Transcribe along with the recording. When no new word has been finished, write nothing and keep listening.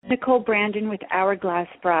Nicole Brandon with Hourglass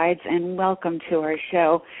Brides, and welcome to our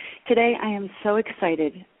show. Today I am so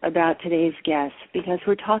excited about today's guest because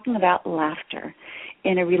we're talking about laughter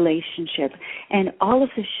in a relationship. And all of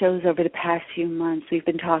the shows over the past few months, we've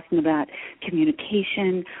been talking about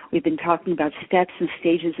communication, we've been talking about steps and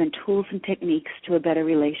stages and tools and techniques to a better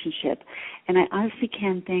relationship. And I honestly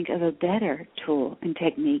can't think of a better tool and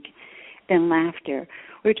technique than laughter.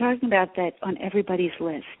 We're talking about that on everybody's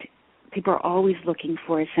list. People are always looking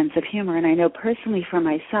for a sense of humor, and I know personally for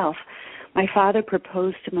myself, my father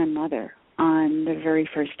proposed to my mother on the very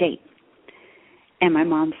first date, and my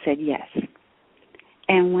mom said yes.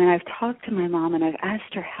 And when I've talked to my mom and I've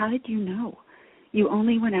asked her, how did you know? You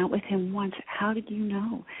only went out with him once. How did you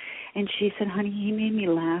know? And she said, honey, he made me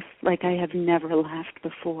laugh like I have never laughed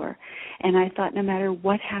before. And I thought no matter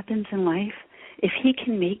what happens in life, if he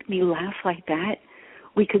can make me laugh like that,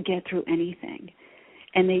 we could get through anything.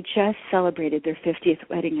 And they just celebrated their 50th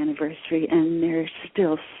wedding anniversary, and they're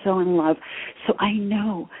still so in love. So I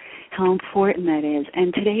know how important that is.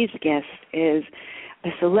 And today's guest is a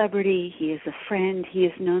celebrity. He is a friend. He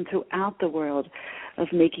is known throughout the world of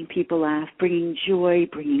making people laugh, bringing joy,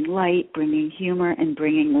 bringing light, bringing humor, and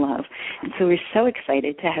bringing love. And so we're so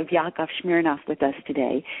excited to have Yakov Smirnoff with us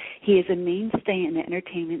today. He is a mainstay in the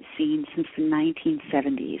entertainment scene since the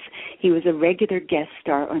 1970s. He was a regular guest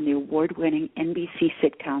star on the award-winning NBC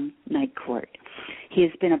sitcom Night Court. He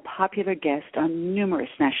has been a popular guest on numerous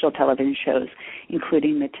national television shows,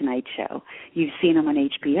 including The Tonight Show. You've seen him on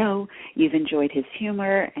HBO. You've enjoyed his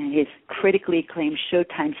humor and his critically acclaimed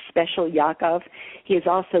Showtime special, Yakov. He has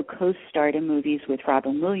also co-starred in movies with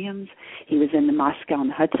Robin Williams. He was in the Moscow on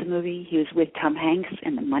the Hudson movie. He was with Tom Hanks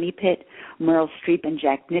in The Money Pit, Meryl Streep and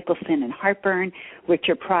Jack Nicholson in Heartburn,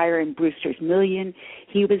 Richard Pryor in Brewster's Million.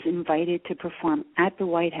 He was invited to perform at the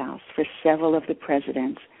White House for several of the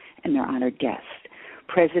presidents and their honored guests.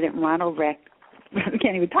 President Ronald Reagan, I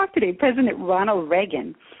can't even talk today, President Ronald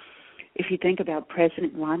Reagan. If you think about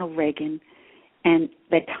President Ronald Reagan and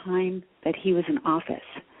the time that he was in office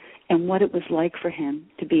and what it was like for him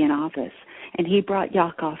to be in office, and he brought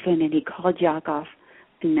Yakov in and he called Yakov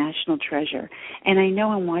the national treasure. And I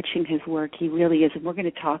know in watching his work, he really is, and we're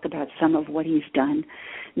going to talk about some of what he's done,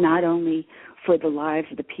 not only for the lives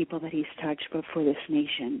of the people that he's touched, but for this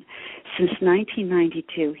nation. Since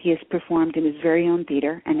 1992, he has performed in his very own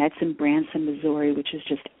theater, and that's in Branson, Missouri, which is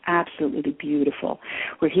just absolutely beautiful,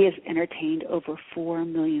 where he has entertained over 4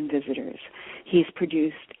 million visitors. He's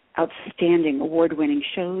produced outstanding award-winning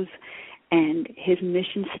shows, and his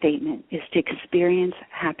mission statement is to experience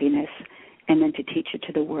happiness and then to teach it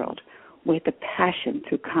to the world with a passion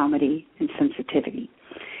through comedy and sensitivity.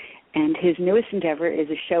 And his newest endeavor is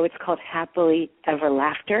a show. It's called Happily Ever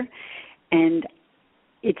Laughter, and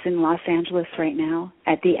it's in Los Angeles right now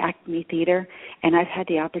at the Acme Theater, and I've had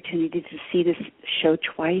the opportunity to see this show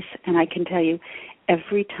twice, and I can tell you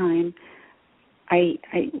every time I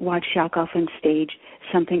watch Yakov on stage,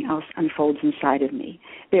 something else unfolds inside of me.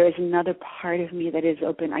 There is another part of me that is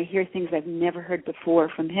open. I hear things I've never heard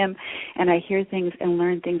before from him, and I hear things and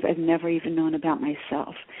learn things I've never even known about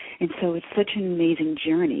myself. And so it's such an amazing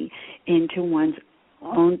journey into one's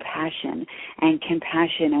own passion and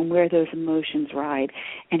compassion and where those emotions ride.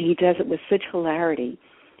 And he does it with such hilarity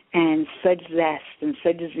and such zest and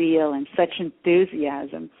such zeal and such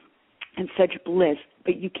enthusiasm and such bliss,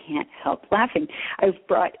 but you can't help laughing. I've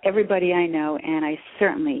brought everybody I know, and I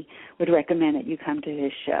certainly would recommend that you come to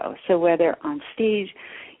his show. So whether on stage,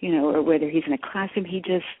 or whether he's in a classroom, he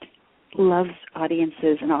just loves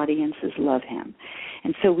audiences, and audiences love him.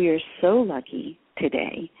 And so we are so lucky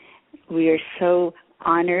today. We are so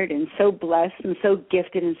honored and so blessed and so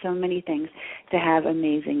gifted in so many things to have this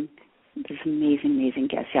amazing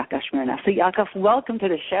guest, Yakov Smirnoff. So Yakov, welcome to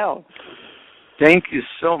the show. Thank you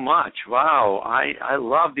so much. Wow, I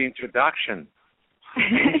love the introduction.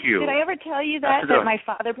 Thank you. Did I ever tell you that my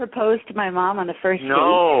father proposed to my mom on the first date?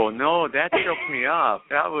 No, that shook me up.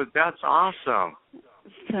 That's awesome.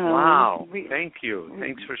 So, wow, thank you.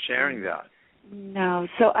 Thanks for sharing that. No,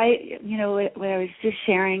 so what I was just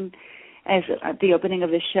sharing as at the opening of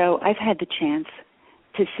the show, I've had the chance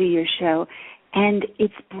to see your show, and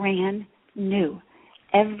it's brand new.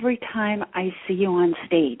 Every time I see you on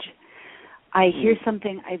stage, I hear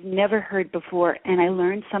something I've never heard before, and I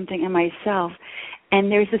learn something in myself.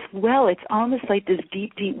 And there's this well, it's almost like this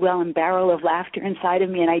deep, deep well and barrel of laughter inside of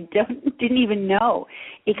me, and I didn't even know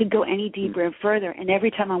it could go any deeper and further. And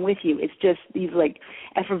every time I'm with you, it's just these like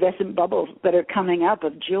effervescent bubbles that are coming up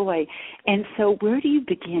of joy. And so where do you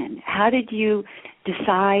begin? How did you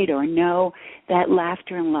decide or know that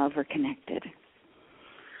laughter and love are connected?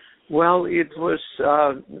 Well, it was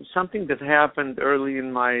something that happened early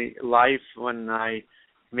in my life when I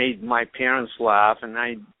made my parents laugh, and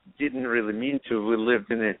I didn't really mean to. We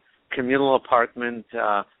lived in a communal apartment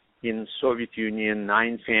in Soviet Union.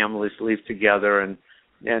 9 families lived together, and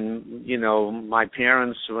you know, my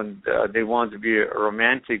parents, when they wanted to be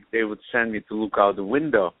romantic, they would send me to look out the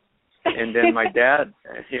window, and then my dad,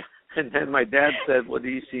 and then my dad said, "What do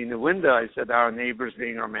you see in the window?" I said, "Our neighbors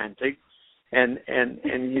being romantic." And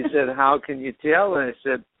he said, "How can you tell?" And I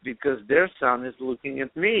said, "Because their son is looking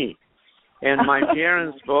at me." And my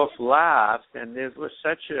parents both laughed, and it was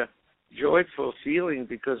such a joyful feeling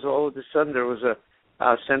because all of a sudden there was a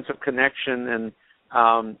sense of connection,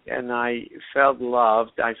 and I felt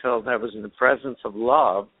loved. I felt I was in the presence of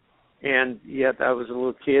love, and yet I was a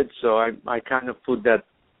little kid, so I kind of put that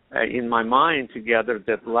in my mind together,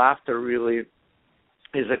 that laughter really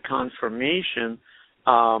is a confirmation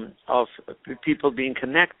of people being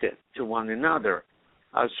connected to one another.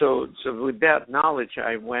 So with that knowledge,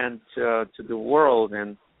 I went to the world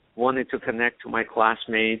and wanted to connect to my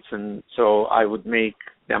classmates, and so I would make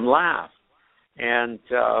them laugh. And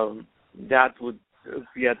that would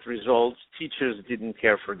get results. Teachers didn't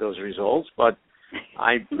care for those results, but so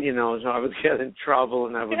I would get in trouble,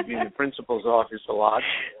 and I would be in the principal's office a lot.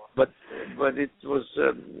 But it was,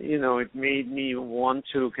 it made me want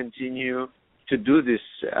to continue to do this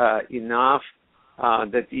enough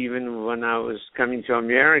that even when I was coming to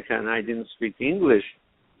America and I didn't speak English,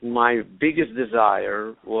 my biggest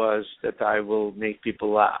desire was that I will make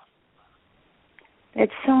people laugh.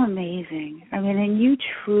 It's so amazing. I mean, and you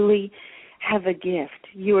truly have a gift.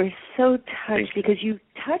 You are so touched because you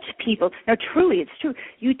touch people. Now, truly, it's true.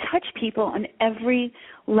 You touch people on every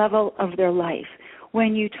level of their life.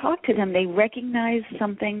 When you talk to them, they recognize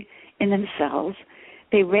something in themselves.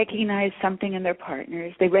 They recognize something in their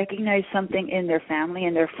partners. They recognize something in their family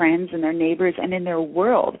and their friends and their neighbors and in their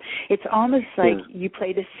world. It's almost like you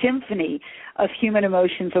played a symphony of human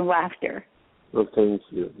emotions and laughter. Well, thank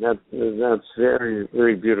you. That's very,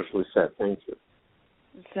 very beautifully said. Thank you.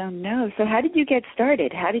 So how did you get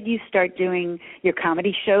started? How did you start doing your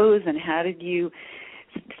comedy shows, and how did you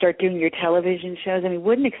start doing your television shows? I mean,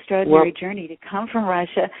 what an extraordinary journey to come from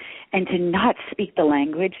Russia and to not speak the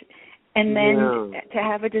language, and then to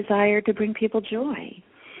have a desire to bring people joy.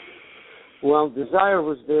 Well, desire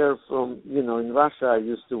was there from, in Russia I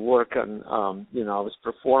used to work on, I was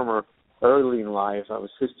a performer early in life. I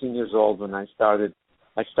was 15 years old when I started.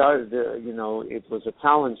 It was a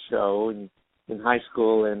talent show in high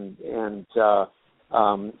school, and I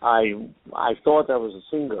thought I was a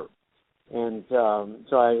singer. And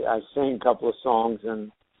so I sang a couple of songs,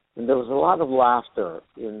 and there was a lot of laughter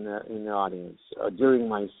in the audience during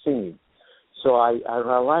my singing. So I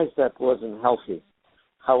realized that wasn't healthy.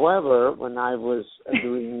 However, when I was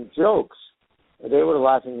doing jokes, they were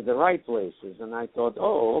laughing at the right places, and I thought,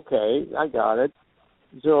 oh, okay, I got it.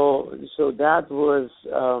 So that was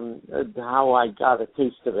how I got a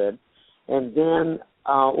taste of it. And then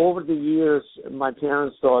over the years, my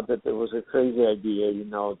parents thought that it was a crazy idea,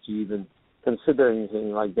 to even consider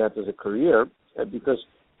anything like that as a career, because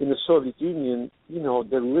in the Soviet Union,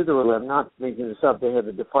 they literally, I'm not making this up, they had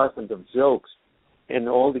a department of jokes, and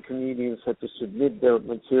all the comedians had to submit their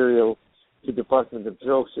material to Department of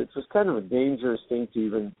Jokes. It was kind of a dangerous thing to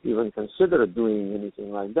even consider doing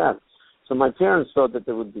anything like that. So my parents thought that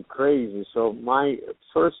they would be crazy. So my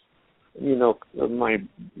first, my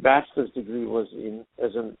bachelor's degree was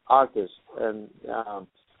as an artist, and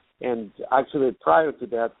actually prior to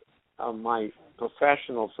that, my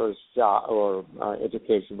professional first job or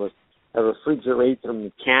education was a refrigerator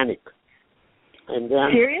mechanic. And then,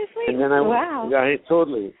 seriously? And then wow. Yeah,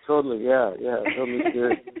 totally, totally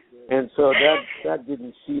serious. And so that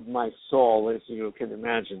didn't feed my soul, as you can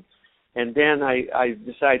imagine. And then I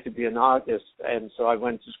decided to be an artist, and so I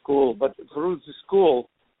went to school. But through the school,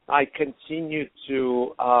 I continued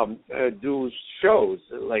to do shows,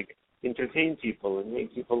 like entertain people and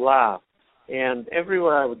make people laugh. And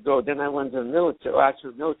everywhere I would go, then I went to the military.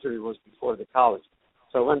 Actually, the military was before the college.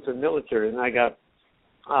 So I went to the military, and I got,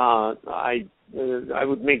 I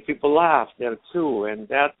would make people laugh there too, and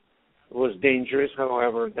that was dangerous.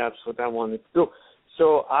 However, that's what I wanted to do.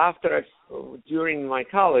 So during my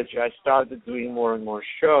college, I started doing more and more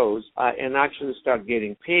shows, and actually started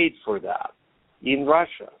getting paid for that in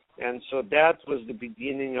Russia. And so that was the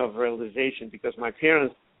beginning of realization, because my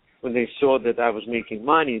parents, when they saw that I was making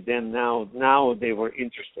money, then now they were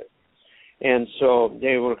interested. And so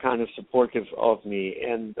they were kind of supportive of me.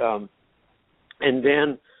 And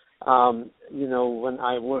then, when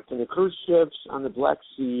I worked in the cruise ships on the Black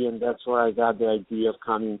Sea, and that's where I got the idea of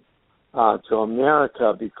coming to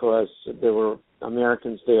America because there were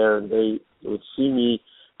Americans there, and they would see me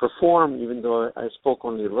perform, even though I spoke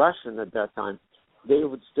only Russian at that time. They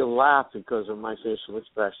would still laugh because of my facial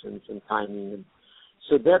expressions and timing. And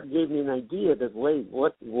so that gave me an idea that, wait,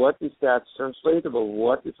 what if that's translatable?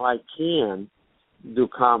 What if I can do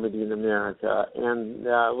comedy in America? And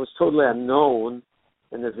it was totally unknown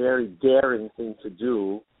and a very daring thing to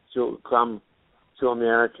do, to come to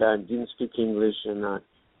America and didn't speak English. And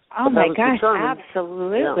oh my gosh,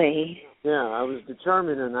 absolutely. Yeah, I was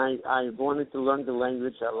determined, and I wanted to learn the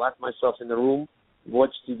language. I locked myself in a room,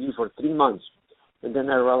 watched TV for 3 months, and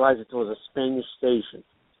then I realized it was a Spanish station.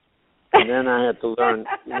 And then I had to learn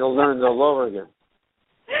it all over again.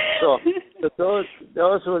 So those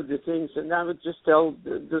were the things, and I would just tell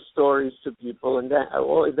the stories to people. And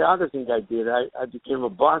the other thing I did, I became a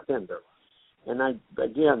bartender. And I,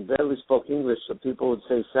 again, barely spoke English, so people would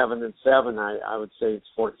say 7 and 7. I would say it's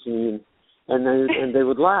 14, and they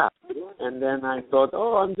would laugh. And then I thought,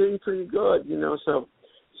 oh, I'm doing pretty good, So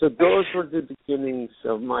those were the beginnings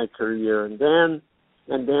of my career. And then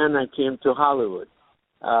I came to Hollywood.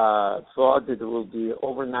 Thought that it will be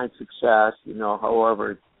overnight success,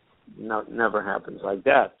 however, never happens like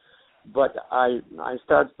that. But I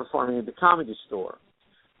started performing at the Comedy Store.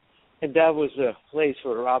 And that was a place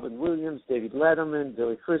where Robin Williams, David Letterman,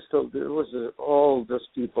 Billy Crystal, all those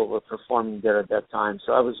people were performing there at that time.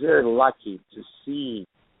 So I was very lucky to see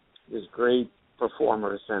these great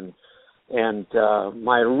performers. And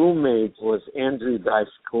my roommate was Andrew Dice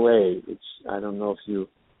Clay, which I don't know if you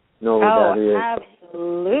know what that is.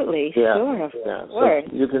 Absolutely, yeah, sure, of course.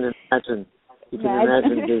 So you can imagine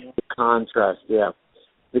the contrast. Yeah,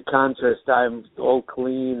 the contrast. I'm all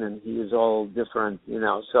clean, and he is all different.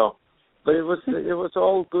 So. But it was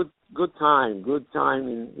all good time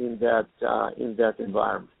in that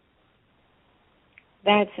environment.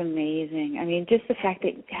 That's amazing. I mean, just the fact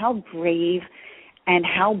that how brave and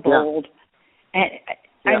how bold, and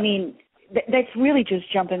I mean, that's really just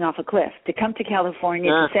jumping off a cliff to come to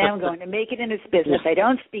California to say I'm going to make it in this business. I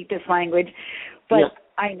don't speak this language, but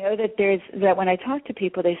I know that when I talk to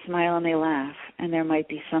people, they smile and they laugh, and there might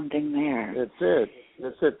be something there. That's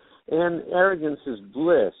it. And arrogance is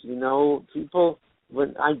bliss. People,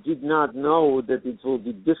 when I did not know that it will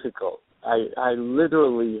be difficult. I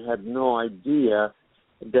literally had no idea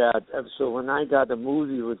that. So when I got a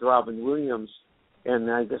movie with Robin Williams, and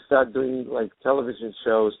I started doing like television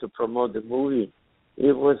shows to promote the movie,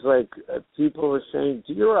 it was like people were saying,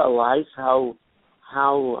 "Do you realize how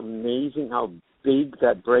amazing, how big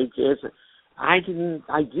that break is?" I didn't.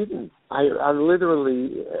 I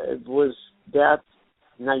literally was that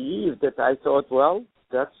naive that I thought, well,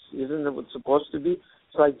 isn't it what's supposed to be?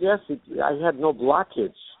 So I guess I had no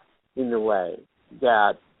blockage in a way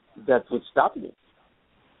that would stop me.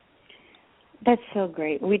 That's so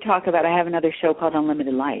great. I have another show called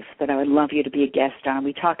Unlimited Life that I would love you to be a guest on.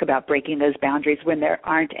 We talk about breaking those boundaries when there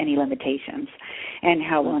aren't any limitations and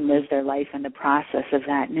how one lives their life in the process of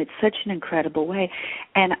that. And it's such an incredible way.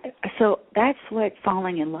 And so that's what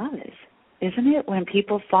falling in love is, isn't it? When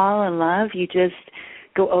people fall in love, you just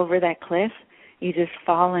go over that cliff. You just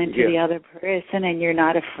fall into the other person, and you're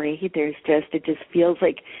not afraid. It just feels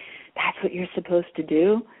like that's what you're supposed to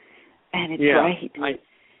do, and it's right.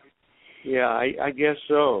 I guess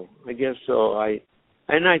so. I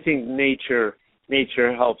think nature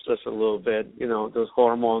helps us a little bit. Those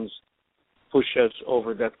hormones push us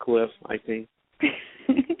over that cliff, I think.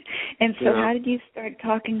 And so, how did you start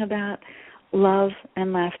talking about love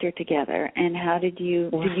and laughter together, and how did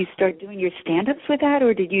you start doing your stand-ups with that,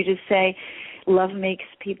 or did you just say love makes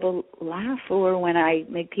people laugh, or when I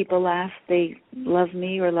make people laugh they love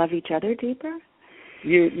me or love each other deeper?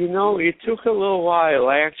 It took a little while.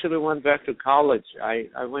 I actually went back to college.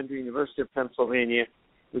 I went to the University of Pennsylvania,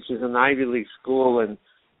 which is an Ivy League school, and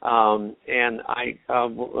I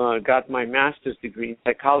got my master's degree in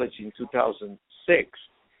psychology in 2006.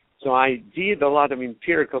 So I did a lot of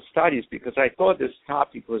empirical studies because I thought this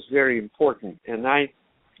topic was very important. And I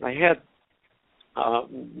had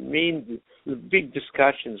big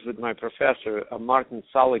discussions with my professor, Martin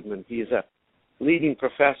Seligman. He is a leading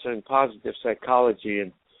professor in positive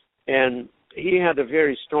psychology, and he had a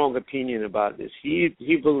very strong opinion about this.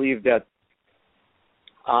 He believed that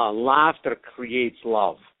laughter creates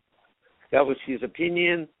love. That was his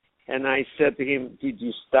opinion. And I said to him, did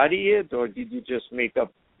you study it, or did you just make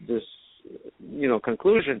up this,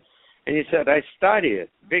 conclusion? And he said, I studied it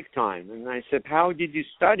big time. And I said, how did you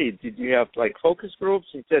study it? Did you have like focus groups?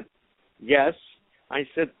 He said, yes. I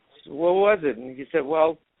said, what was it? And he said,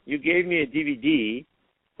 well, you gave me a DVD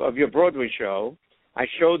of your Broadway show. I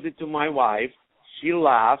showed it to my wife. She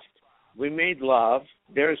laughed. We made love.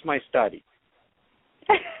 There's my study.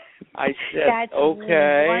 I said, that's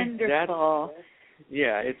okay, wonderful.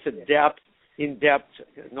 It's a in-depth,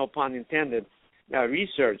 no pun intended,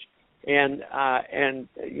 research, and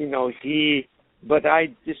but I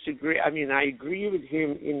disagree. I mean, I agree with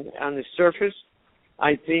him on the surface.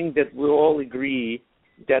 I think that we all agree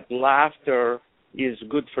that laughter is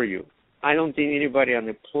good for you. I don't think anybody on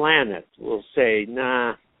the planet will say,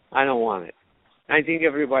 nah, I don't want it. I think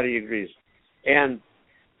everybody agrees. And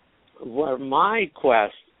where my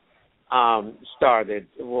quest started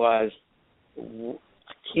was,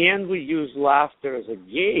 can we use laughter as a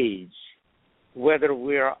gauge whether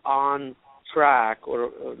we're on track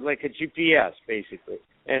or like a GPS, basically,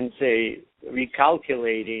 and say,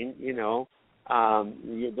 recalculating, you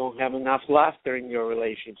don't have enough laughter in your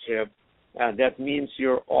relationship. That means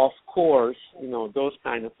you're off course, those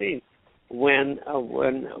kind of things. When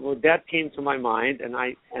that came to my mind, and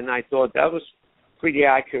I thought that was pretty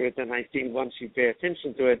accurate, and I think once you pay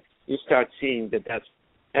attention to it, you start seeing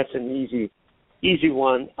that's an easy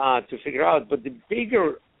one to figure out. But the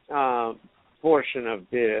bigger portion of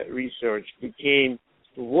the research became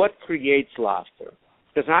what creates laughter,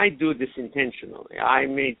 because I do this intentionally. I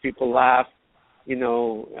make people laugh.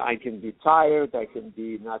 I can be tired, I can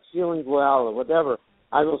be not feeling well or whatever.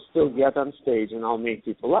 I will still get on stage and I'll make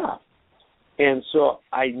people laugh. And so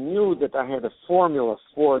I knew that I had a formula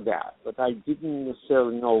for that, but I didn't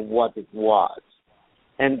necessarily know what it was.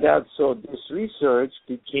 And so this research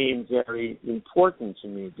became very important to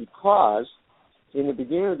me, because in the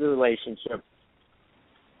beginning of the relationship,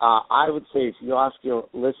 I would say, if you ask your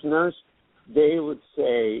listeners, they would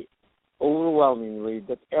say overwhelmingly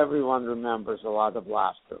that everyone remembers a lot of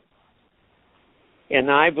laughter.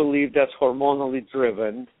 And I believe that's hormonally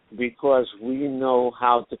driven, because we know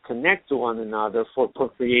how to connect to one another for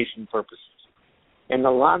procreation purposes. And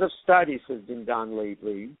a lot of studies have been done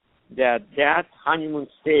lately that honeymoon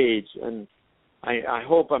stage, and I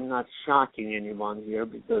hope I'm not shocking anyone here,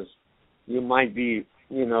 because you might be,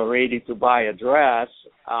 ready to buy a dress,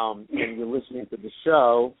 and you're listening to the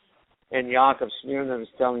show, and Yakov Smirnov is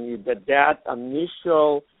telling you that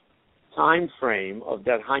initial time frame of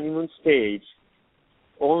that honeymoon stage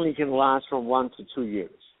only can last from 1 to 2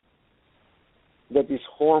 years. That is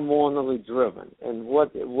hormonally driven. And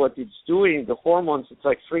what it's doing, the hormones, it's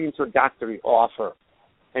like free introductory offer,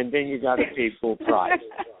 and then you got to pay full price.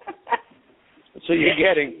 So you're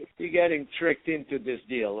getting tricked into this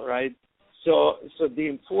deal, right? So the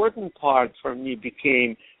important part for me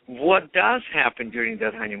became, what does happen during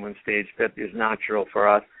that honeymoon stage that is natural for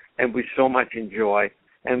us and we so much enjoy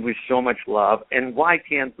and we so much love, and why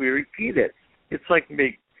can't we repeat it? It's like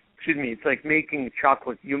making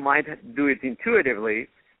chocolate. You might do it intuitively.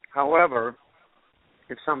 However,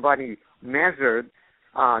 if somebody measured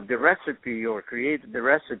the recipe or created the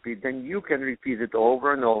recipe, then you can repeat it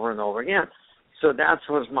over and over and over again. So that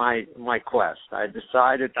was my quest. I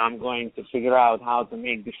decided I'm going to figure out how to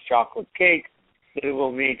make this chocolate cake that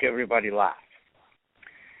will make everybody laugh.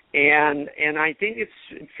 And I think it's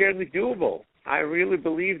fairly doable. I really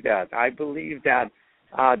believe that. I believe that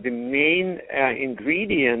the main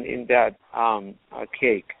ingredient in that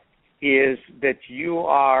cake is that you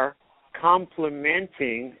are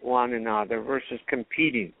complementing one another versus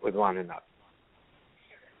competing with one another.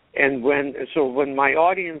 And when my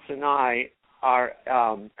audience and I are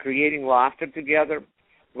creating laughter together,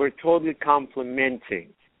 we're totally complementing.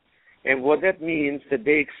 And what that means, that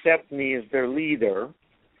they accept me as their leader,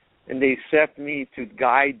 and they accept me to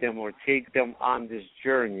guide them or take them on this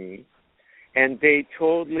journey, and they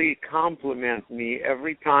totally compliment me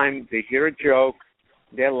every time they hear a joke,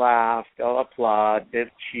 they laugh, they'll applaud, they'll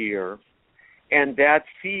cheer, and that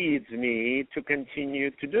feeds me to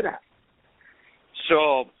continue to do that.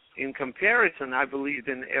 So in comparison, I believe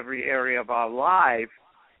in every area of our life,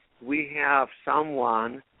 we have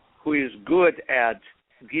someone who is good at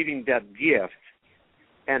giving that gift,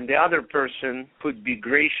 and the other person could be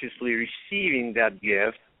graciously receiving that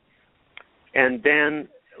gift, and then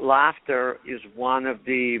laughter is one of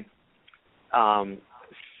the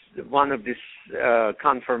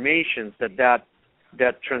confirmations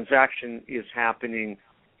that transaction is happening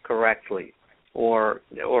correctly, or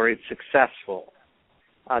it's successful.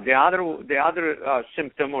 The other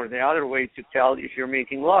symptom, or the other way to tell if you're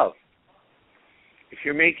making love. If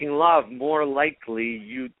you're making love, more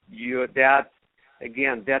likely that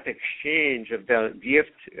exchange of the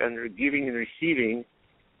gift and giving and receiving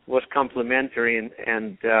was complementary,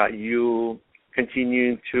 and you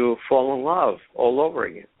continue to fall in love all over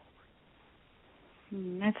again.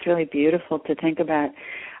 That's really beautiful to think about.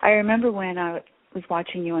 I remember when was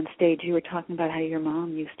watching you on stage, you were talking about how your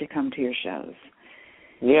mom used to come to your shows.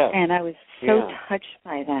 Yeah. And I was so touched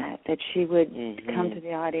by that she would come to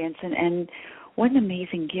the audience. And what an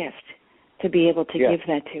amazing gift to be able to give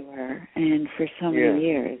that to her and for so many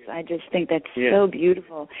years. I just think that's so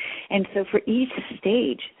beautiful. And so for each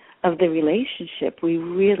stage of the relationship, we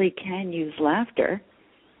really can use laughter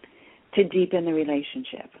to deepen the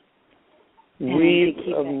relationship. And to keep that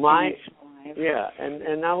connection alive. Yeah,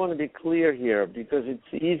 and I want to be clear here because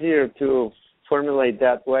it's easier to formulate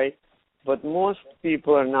that way. But most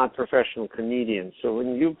people are not professional comedians. So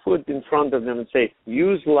when you put in front of them and say,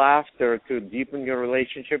 use laughter to deepen your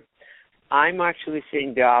relationship, I'm actually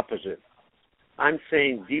saying the opposite. I'm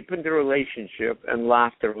saying deepen the relationship and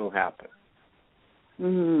laughter will happen.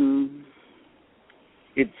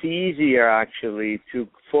 It's easier actually to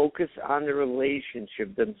focus on the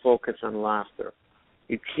relationship than focus on laughter.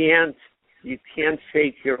 You can't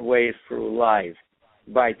fake your way through life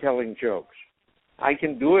by telling jokes. I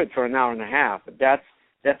can do it for an hour and a half, but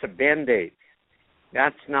that's a Band-Aid.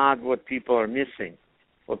 That's not what people are missing.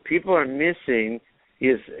 What people are missing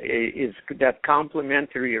is that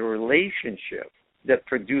complementary relationship that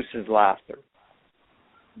produces laughter.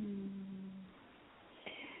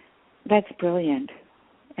 That's brilliant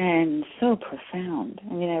and so profound.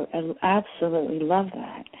 I mean, I absolutely love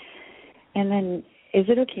that. And then, is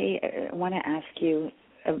it okay, I want to ask you,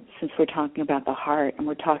 since we're talking about the heart and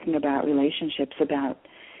we're talking about relationships, about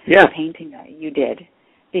the painting that you did,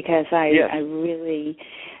 because I really,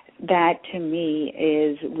 that to me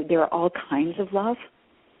is, there are all kinds of love.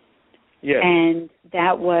 Yes. And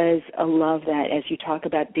that was a love that, as you talk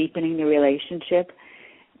about deepening the relationship,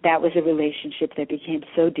 that was a relationship that became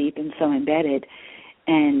so deep and so embedded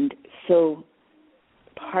and so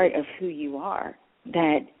part of who you are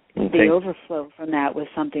that the overflow from that was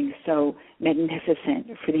something so magnificent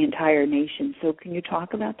for the entire nation. So can you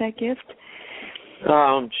talk about that gift?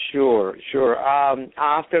 Sure.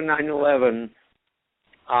 After 9/11,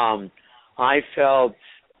 I felt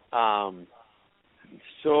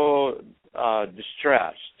so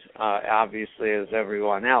distressed, obviously, as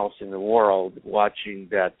everyone else in the world, watching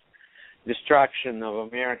that destruction of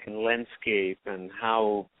American landscape and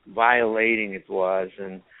how violating it was.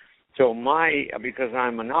 And so because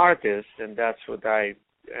I'm an artist and that's what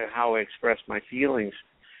how I express my feelings,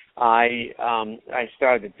 I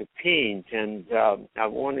started to paint, and I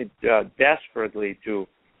wanted desperately to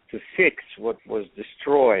fix what was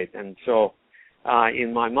destroyed. And so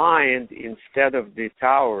in my mind, instead of the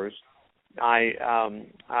towers,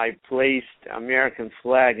 I placed American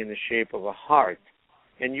flag in the shape of a heart.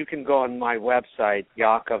 And you can go on my website,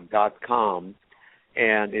 Yakov.com,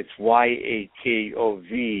 and it's YAKOV.com,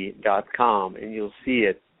 and you'll see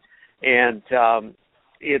it. And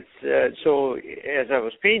it's so as I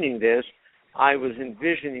was painting this, I was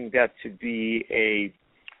envisioning that to be a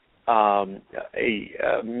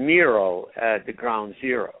mural at the Ground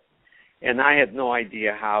Zero. And I had no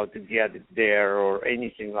idea how to get it there or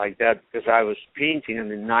anything like that because I was painting on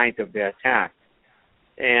the night of the attack.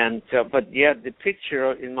 And but yet the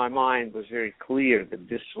picture in my mind was very clear that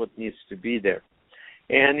this is what needs to be there.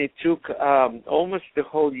 And it took almost the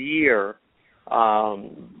whole year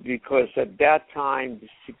because at that time the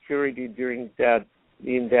security in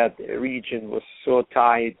that region was so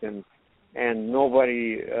tight and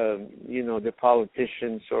nobody, the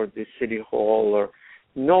politicians or the city hall or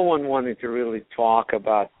no one wanted to really talk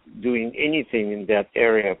about doing anything in that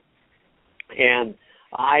area. And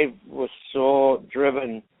I was so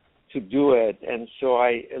driven to do it, and so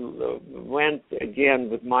I went again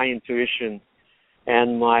with my intuition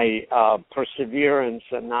and my perseverance,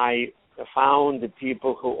 and I found the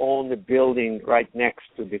people who own the building right next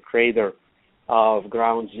to the crater of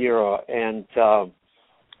Ground Zero, and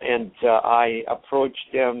I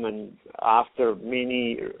approached them, and after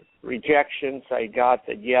many rejections, I got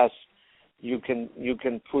that yes, you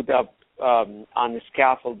can put up on the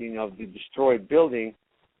scaffolding of the destroyed building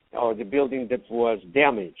or the building that was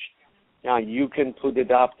damaged. Now you can put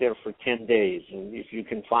it up there for 10 days, and if you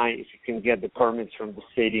can get the permits from the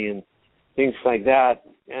city and things like that.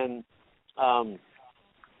 And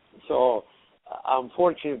so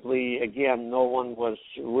unfortunately, again, no one was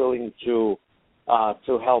willing to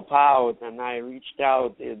help out, and I reached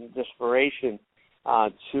out in desperation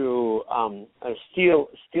to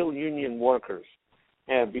steel union workers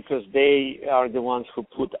because they are the ones who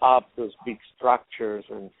put up those big structures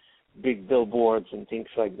and big billboards and things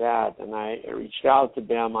like that. And I reached out to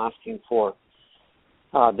them asking for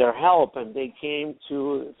their help, and they came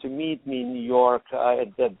to meet me in New York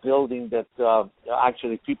at that building that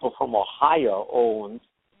actually people from Ohio owned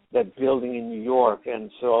that building in New York.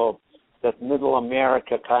 And so that Middle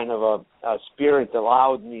America kind of a spirit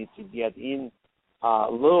allowed me to get in a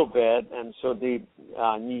little bit. And so the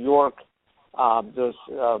New York, those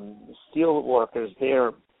steel workers,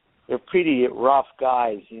 they're pretty rough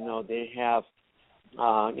guys. They have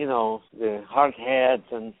the hard heads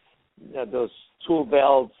and those tool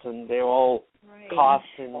belts, and they're all cast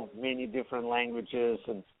in many different languages,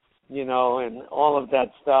 and and all of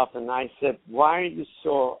that stuff. And I said, why are you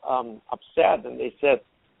so upset? And they said,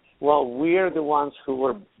 well, we're the ones who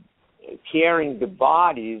were carrying the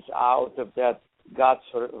bodies out of that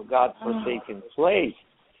God-forsaken place,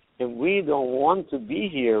 and we don't want to be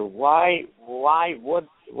here. Why, what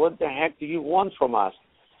the heck do you want from us?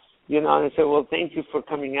 And I said, well, thank you for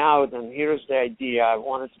coming out, and here's the idea. I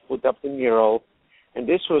wanted to put up the mural, and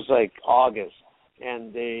this was like August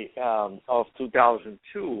of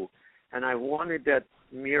 2002, and I wanted that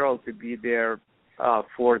mural to be there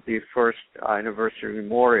for the first anniversary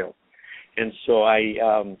memorial. And so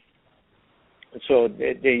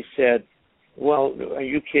they said, well, are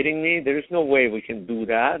you kidding me? There's no way we can do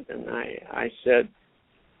that. And I said,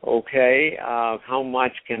 okay, how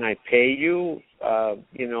much can I pay you?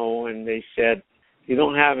 And they said, you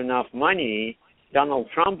don't have enough money. Donald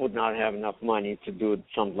Trump would not have enough money to do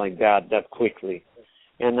something like that quickly.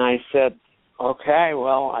 And I said, okay,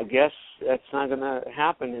 well, I guess that's not going to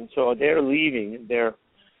happen. And so they're leaving.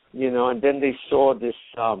 And then they saw this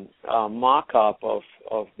mock-up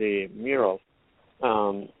of the mural.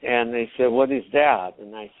 And they said, what is that?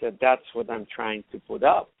 And I said, that's what I'm trying to put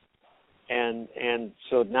up. And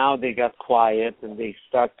so now they got quiet, and they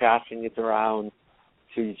start passing it around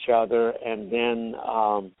to each other. And then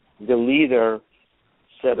the leader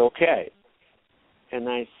said, okay. And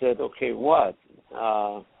I said, okay, what?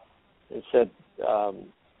 They said,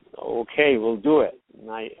 okay, we'll do it. And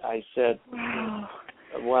I said, wow.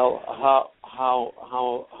 Well,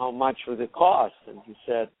 how much would it cost? And he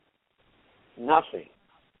said, nothing.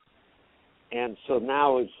 And so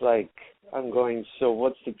now it's like, I'm going, so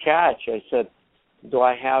what's the catch? I said, do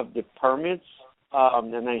I have the permits?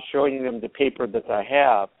 And I'm showing them the paper that I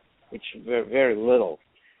have, which is very, very little.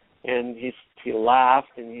 And he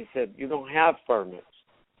laughed, and he said, you don't have permits,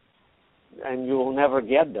 and you will never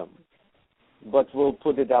get them, but we'll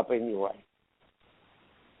put it up anyway.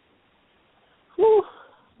 Whew.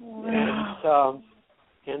 Wow.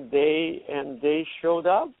 And they showed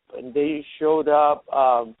up, and they showed up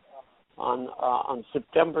on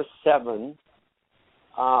September 7,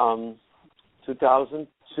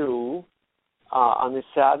 2002, on a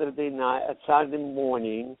Saturday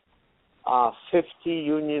morning. 50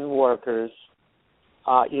 union workers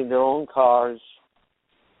in their own cars,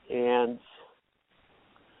 and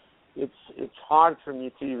it's hard for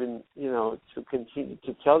me to even to continue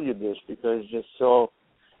to tell you this, because it's just so.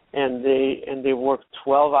 And they worked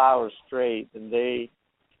 12 hours straight, and they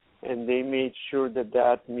made sure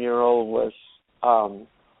that mural was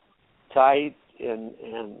tight, and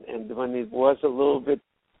when it was a little bit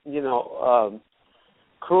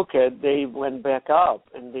crooked, they went back up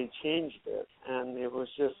and they changed it, and it was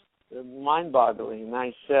just mind-boggling. And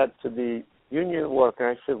I said to the union worker,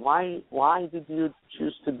 I said, why did you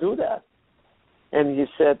choose to do that? And he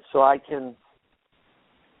said, so I can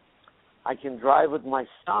drive with my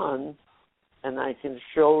son, and I can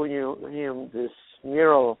show him this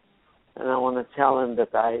mural, and I want to tell him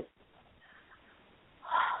that I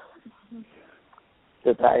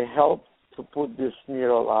helped to put this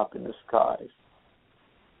mural up in the skies.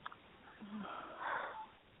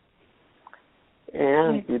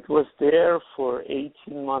 And it was there for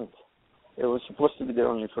 18 months. It was supposed to be there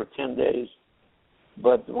only for 10 days,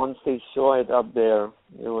 but once they saw it up there,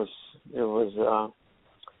 it was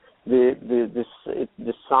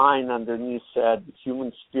the sign underneath said,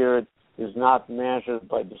 "Human spirit is not measured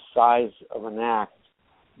by the size of an act,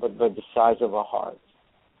 but by the size of a heart."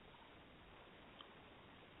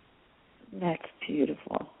 That's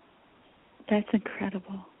beautiful. That's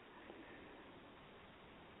incredible.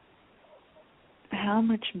 How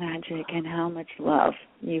much magic and how much love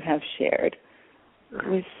you have shared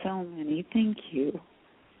with so many. Thank you.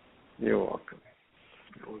 You're welcome.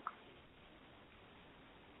 You're welcome.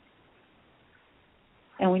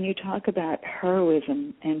 And when you talk about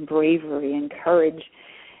heroism and bravery and courage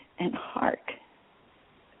and heart,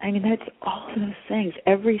 I mean, that's all those things.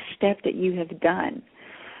 Every step that you have done,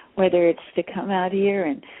 whether it's to come out here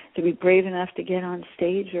and to be brave enough to get on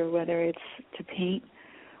stage, or whether it's to paint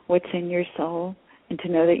what's in your soul and to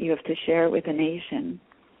know that you have to share it with a nation.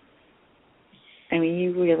 I mean,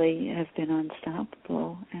 you really have been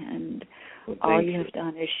unstoppable, and all you have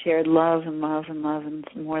done is shared love and love and love and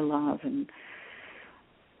more love, and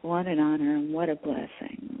what an honor and what a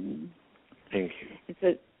blessing. Thank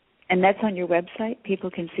you. And that's on your website? People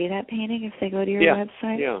can see that painting if they go to your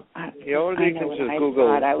website? Yeah, or they can just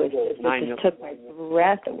Google. It just took my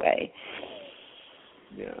breath away.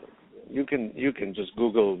 Yeah, you can just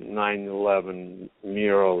Google 9/11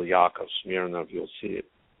 mural Yakov Smirnov. You'll see it.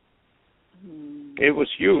 It was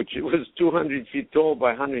huge. It was 200 feet tall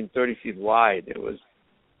by 130 feet wide. It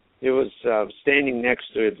was standing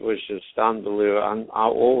next to it was just unbelievable,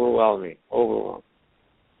 overwhelming.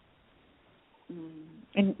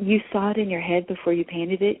 And you saw it in your head before you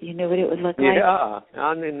painted it? You knew what it would look like? Yeah,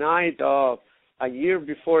 on the night of a year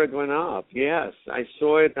before it went up. Yes, I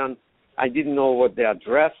saw it on. I didn't know what the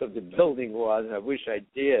address of the building was. I wish I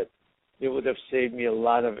did. It would have saved me a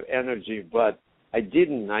lot of energy, but I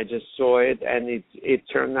didn't. I just saw it, and it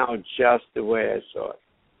turned out just the way I saw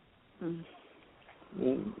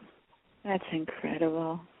it. That's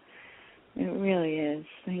incredible. It really is.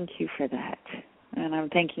 Thank you for that. And I'm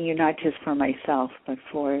thanking you not just for myself, but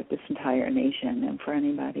for this entire nation and for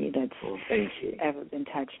anybody that's ever been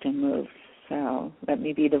touched and moved. So let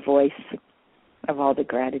me be the voice of all the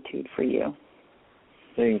gratitude for you.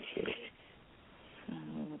 Thank you.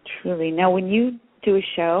 Truly. Now, when you do a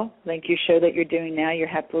show, like your show that you're doing now, your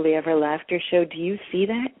Happily Ever Laughter show, do you see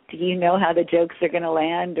that? Do you know how the jokes are going to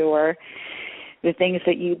land or the things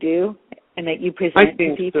that you do and that you present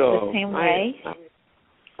to people the same way?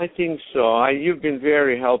 I think so. You've been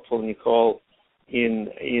very helpful, Nicole, in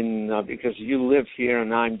because you live here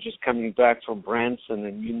and I'm just coming back from Branson,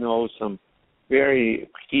 and you know some very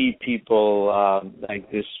key people like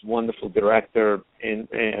this wonderful director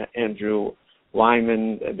Andrew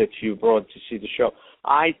Wyman that you brought to see the show.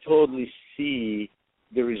 I totally see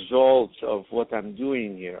the results of what I'm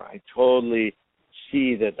doing here. I totally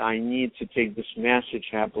see that I need to take this message,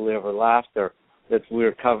 Happily Ever Laughter, that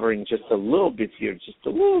we're covering just a little bit here, just a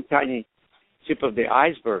little tiny tip of the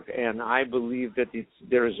iceberg. And I believe that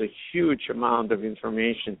there is a huge amount of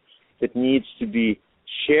information that needs to be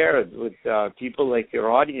shared with people like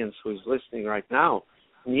your audience who's listening right now.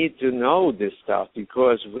 Need to know this stuff,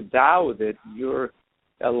 because without it,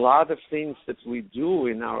 a lot of things that we do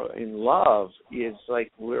in love is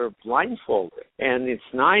like we're blindfolded. And it's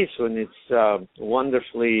nice when it's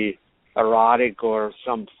wonderfully erotic or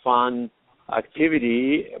some fun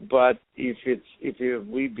activity, but if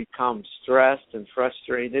we become stressed and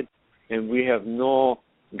frustrated and we have no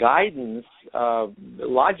guidance,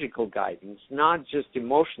 logical guidance, not just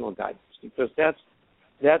emotional guidance, because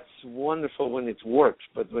that's wonderful when it works,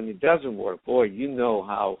 but when it doesn't work, boy, you know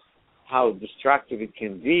how destructive it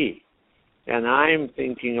can be. And I'm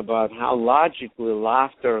thinking about how logically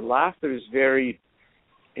laughter is very,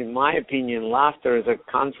 in my opinion, laughter is a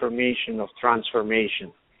confirmation of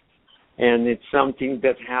transformation. And it's something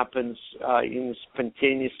that happens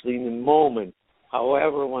spontaneously in the moment.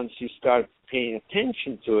 However, once you start paying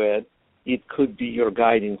attention to it, it could be your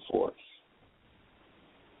guiding force.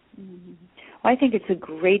 Mm-hmm. Well, I think it's a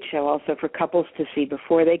great show also for couples to see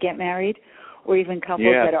before they get married, or even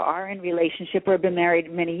couples that are in relationship or have been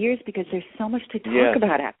married many years, because there's so much to talk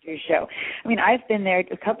about after your show. I mean, I've been there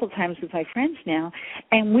a couple of times with my friends now,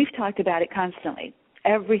 and we've talked about it constantly.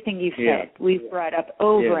 Everything you've said, we've brought up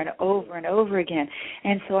over and over and over again.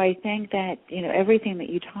 And so I think that, everything that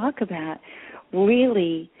you talk about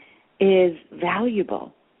really is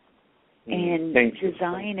valuable in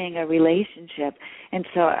designing a relationship. And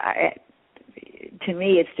so to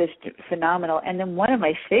me, it's just phenomenal. And then one of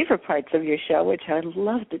my favorite parts of your show, which I would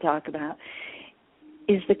love to talk about,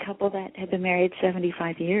 is the couple that have been married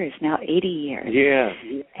 75 years, now 80 years. Yeah.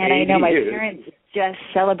 And I know my parents just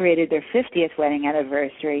celebrated their 50th wedding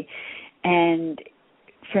anniversary. And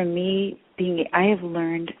for me, I have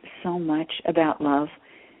learned so much about love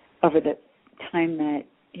over the time that,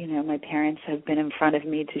 my parents have been in front of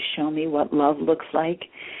me to show me what love looks like.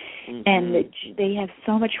 Mm-hmm. And that they have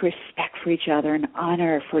so much respect for each other and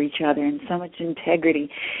honor for each other and so much integrity.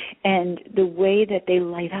 And the way that they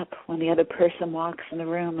light up when the other person walks in the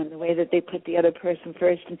room and the way that they put the other person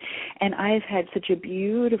first. And I've had such a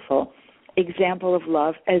beautiful example of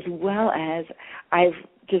love, as well as I've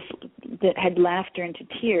just had laughter into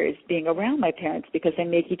tears being around my parents, because they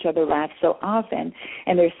make each other laugh so often,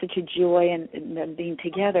 and there's such a joy in them being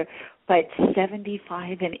together. But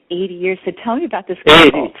 75 and 80 years. So tell me about this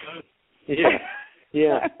couple.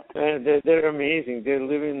 They're amazing. They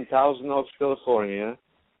live in Thousand Oaks, California.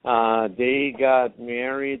 They got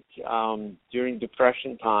married during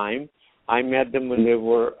Depression time. I met them when they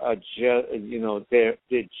were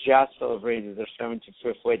they just celebrated their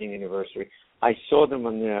 75th wedding anniversary. I saw them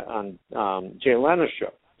on Jay Leno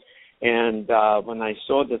show, and when I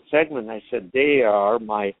saw the segment, I said, they are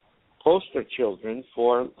my poster children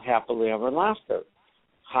for happily ever after.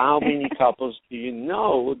 How many couples do you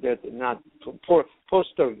know that not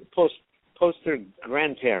poster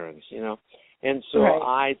grandparents? And so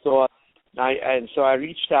right. I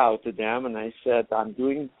reached out to them and I said, I'm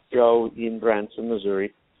doing a show in Branson,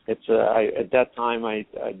 Missouri. At that time I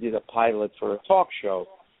did a pilot for a talk show,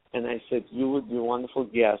 and I said you would be wonderful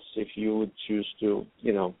guests if you would choose to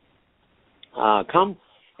come,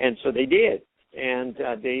 and so they did, and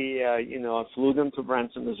I flew them to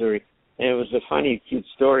Branson, Missouri, and it was a funny, cute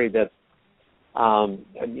story that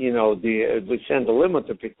we sent a limo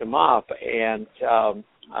to pick them up, and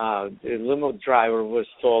the limo driver was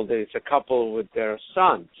told that it's a couple with their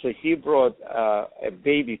son, so he brought a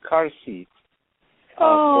baby car seat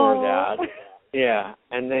for that. Yeah,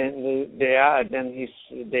 and then they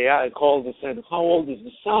called and said, "How old is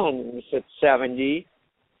the son?" And we said 70.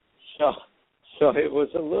 So it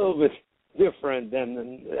was a little bit different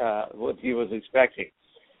than what he was expecting,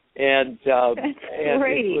 and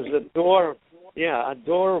great. it was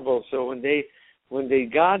adorable. So when they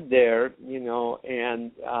got there,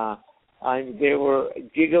 and they were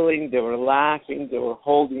giggling, they were laughing, they were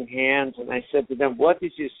holding hands, and I said to them, "What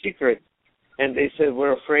is your secret?" And they said,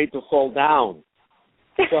 "We're afraid to fall down."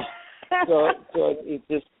 So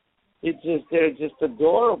they're just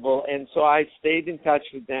adorable. And so I stayed in touch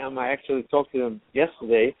with them. I actually talked to them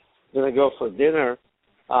yesterday. I'm going to go for dinner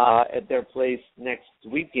at their place next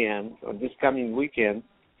weekend, or this coming weekend.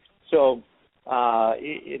 So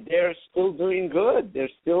they're still doing good. They're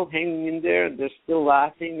still hanging in there. They're still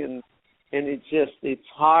laughing, and it's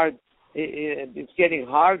hard. It's getting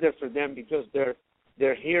harder for them because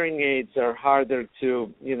their hearing aids are harder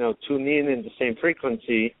to tune in the same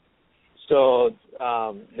frequency. So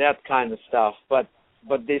that kind of stuff, but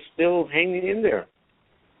they're still hanging in there.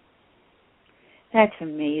 That's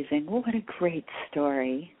amazing. What a great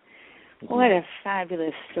story. What a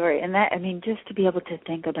fabulous story. And that, just to be able to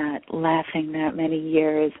think about laughing that many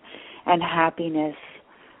years and happiness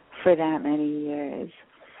for that many years.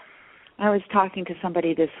 I was talking to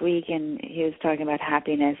somebody this week, and he was talking about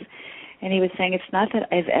happiness, and he was saying it's not that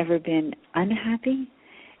I've ever been unhappy.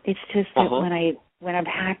 It's just that when I'm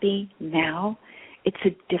happy now, it's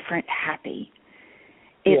a different happy.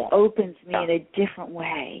 It opens me in a different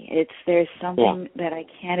way. There's something that I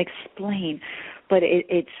can't explain, but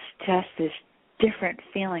it's just this different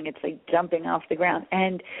feeling. It's like jumping off the ground.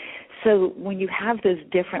 And so when you have those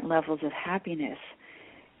different levels of happiness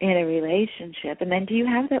in a relationship, and then do you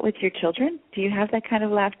have that with your children? Do you have that kind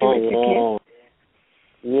of laughter with your kids?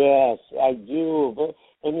 Yes, I do.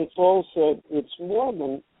 And it's more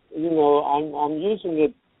than, I'm using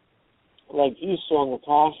it like you saw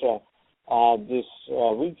Natasha this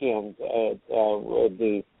weekend at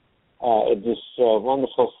this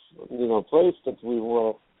wonderful, place that we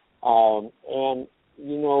were. And,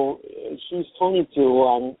 she's 22,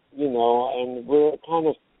 and we're kind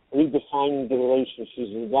of redefining the relationship.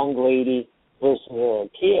 She's a young lady versus a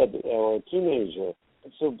kid or a teenager.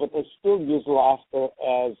 So, but I still use laughter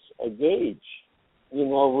as a gauge.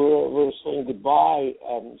 We're saying goodbye.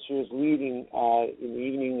 She was leaving in the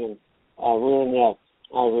evening, and I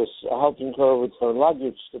was helping her with her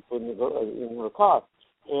luggage to put in her car.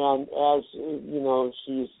 And as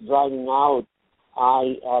she's driving out,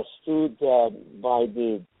 I stood by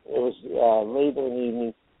it was later in the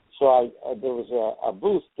evening, so there was a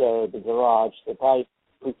booth there at the garage that I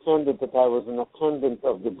pretended that I was an attendant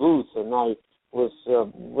of the booth, and I was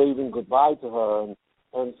waving goodbye to her,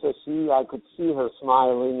 and so I could see her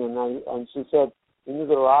smiling, and she said, "You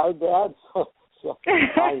need a ride, Dad?" So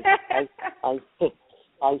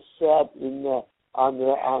I sat on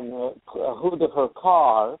the hood of her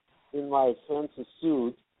car in my fancy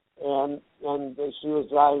suit, and she was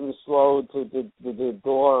driving slow to the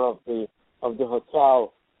door of the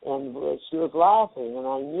hotel, and she was laughing, and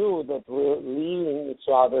I knew that we're leaving each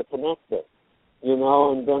other connected,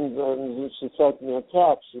 and then she sent me a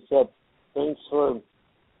text. She said, thank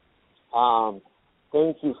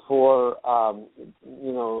you for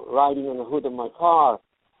riding on the hood of my car.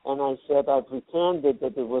 And I said I pretended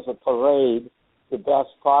that it was a parade. The best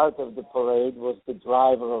part of the parade was the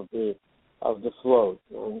driver of the float,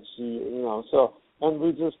 and she, and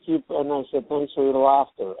we just keep. And I said, thanks for your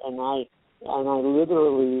laughter. And I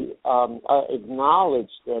literally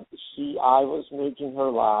acknowledged that I was making her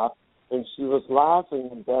laugh, and she was laughing,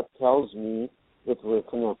 and that tells me that we're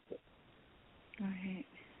connected. Right.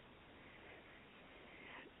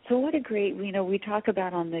 So what a great, we talk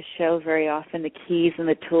about on this show very often the keys and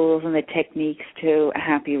the tools and the techniques to a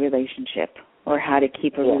happy relationship, or how to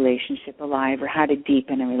keep a Yeah. relationship alive, or how to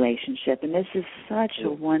deepen a relationship. And this is such a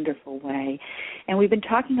wonderful way. And we've been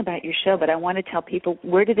talking about your show, but I want to tell people,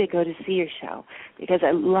 where do they go to see your show? Because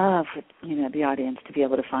I love, the audience to be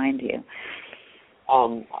able to find you.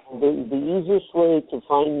 The easiest way to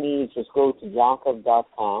find me is just go to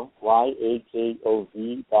Yakov.com,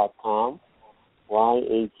 YAKOV.com,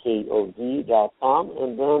 YAKOV.com,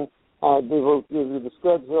 and then they will give you the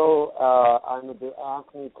schedule. I'm at the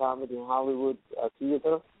Acme Comedy Hollywood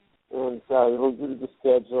Theater, and it will give you the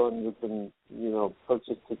schedule, and you can,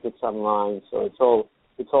 purchase tickets online. So it's all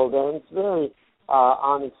there. And it's very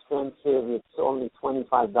inexpensive. It's only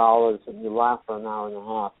 $25, and you laugh for an hour and a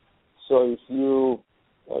half. So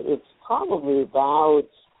it's probably about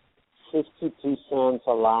 52 cents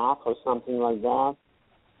a laugh or something like that.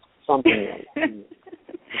 Something like that.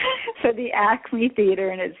 For the Acme Theater,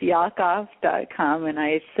 and it's Yakov.com, and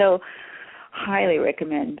I so highly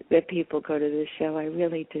recommend that people go to this show. I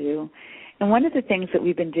really do. And one of the things that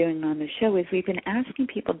we've been doing on the show is we've been asking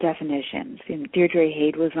people definitions. Deirdre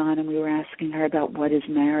Haid was on, and we were asking her about what is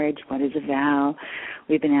marriage, what is a vow.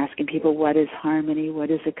 We've been asking people what is harmony, what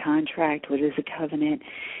is a contract, what is a covenant.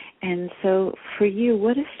 And so for you,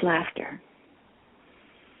 what is laughter?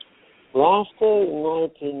 Laughter, in my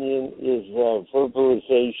opinion, is a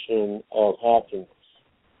verbalization of happiness.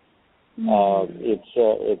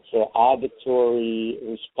 It's an auditory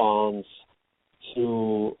response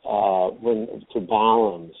to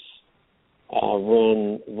balance.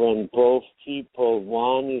 When both people,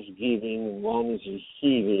 one is giving and one is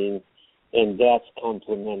receiving, and that's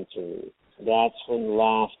complementary. That's when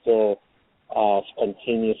laughter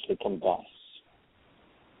spontaneously combusts.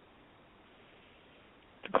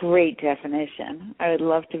 Great definition. I would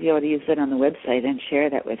love to be able to use it on the website and share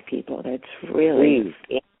that with people. That's really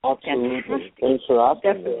absolutely. Fantastic. Thanks for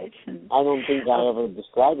asking. Definition. I don't think I ever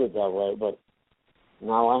described it that way, but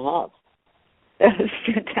now I have. That was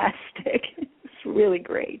fantastic. It's really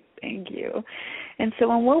great. Thank you. And so,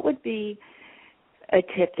 what would be a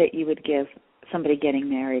tip that you would give somebody getting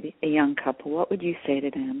married, a young couple? What would you say to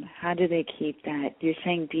them? How do they keep that? You're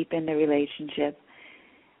saying deepen the relationship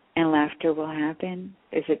and laughter will happen?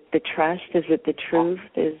 Is it the trust? Is it the truth?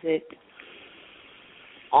 Is it?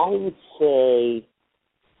 I would say,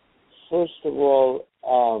 first of all,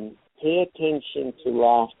 pay attention to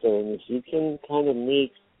laughter. And if you can kind of when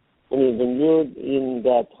you're in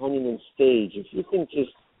that honeymoon stage, if you can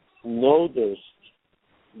just notice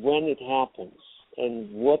when it happens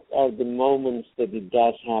and what are the moments that it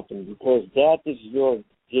does happen, because that is your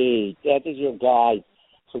gauge, that is your guide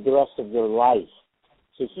for the rest of your life.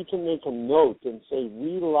 So if you can make a note and say,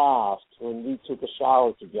 we laughed when we took a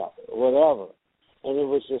shower together, or whatever, and it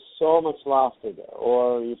was just so much laughter there.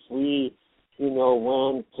 Or if we,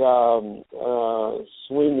 went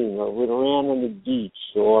swimming, or we ran on the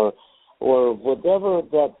beach, or whatever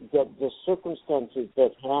that the circumstances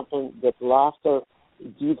that happened, that laughter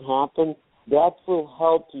did happen, that will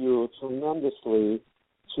help you tremendously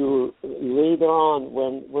to later on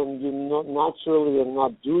when you naturally are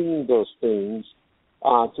not doing those things,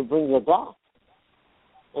 to bring it back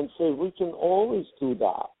and say we can always do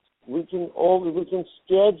that. We can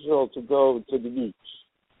schedule to go to the beach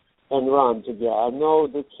and run together. I know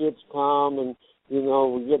the kids come and we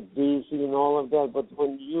get busy and all of that, but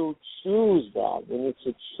when you choose that, and it's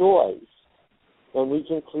a choice, then we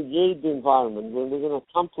can create the environment when we're going to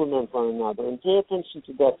complement one another, and pay attention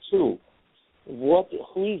to that too.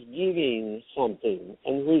 Who is giving something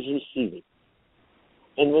and who is receiving?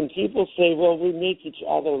 And when people say, well, we make each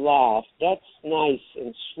other laugh, that's nice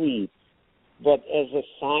and sweet. But as a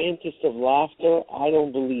scientist of laughter, I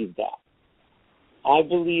don't believe that. I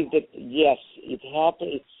believe that, yes, it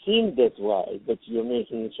happened, it seemed that way, that you're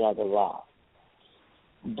making each other laugh.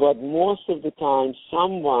 But most of the time,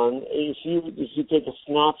 someone, if you take a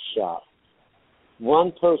snapshot,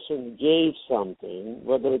 one person gave something,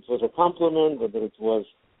 whether it was a compliment, whether it was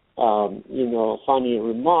a funny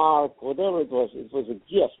remark, whatever it was a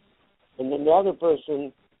gift. And then the other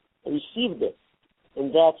person received it.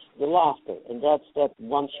 And that's the laughter. And that's that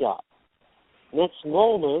one shot. Next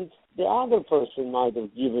moment, the other person might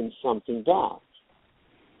have given something back.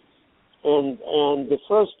 And the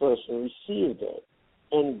first person received it.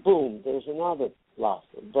 And boom, there's another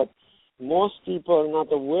laughter. But most people are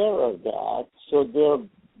not aware of that, so they're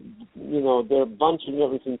bunching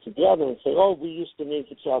everything together and say, oh, we used to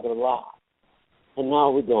make each other laugh, and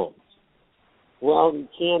now we don't. Well,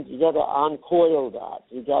 you got to uncoil that.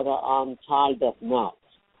 You got to untie that knot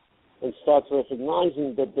and start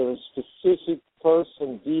recognizing that there is a specific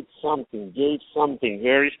person did something, gave something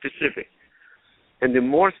very specific. And the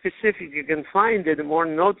more specific you can find it, the more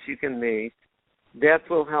notes you can make, that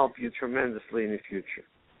will help you tremendously in the future.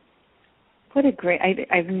 What a great,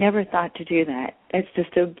 I've never thought to do that. That's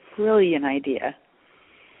just a brilliant idea.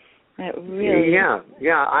 That really.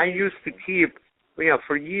 Yeah. I used to keep,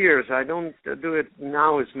 for years, I don't do it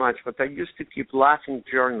now as much, but I used to keep laughing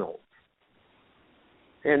journals.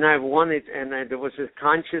 And there was a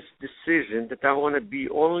conscious decision that I want to be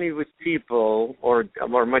only with people, or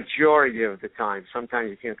majority of the time. Sometimes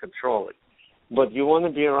you can't control it, but you want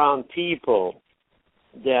to be around people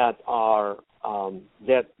that are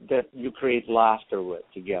that you create laughter with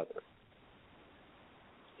together,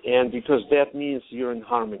 and because that means you're in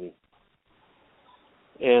harmony.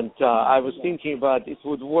 And I was thinking about it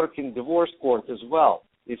would work in divorce court as well.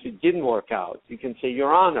 If it didn't work out, you can say,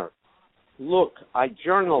 Your Honor, look, I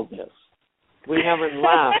journaled this. We haven't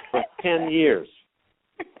laughed for 10 years.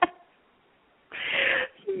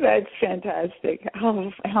 That's fantastic.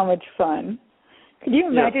 How much fun. Could you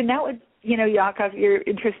imagine that would, Yakov, you're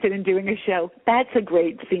interested in doing a show. That's a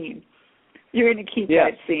great scene. You're going to keep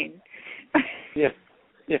that scene. Yeah,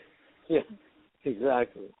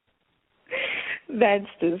 exactly. That's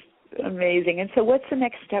just amazing. And so what's the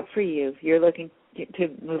next step for you? You're looking to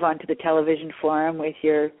move on to the television forum with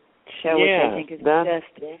your show, which I think is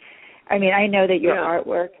I know that your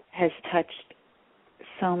artwork has touched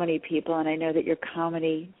so many people, and I know that your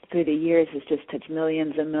comedy through the years has just touched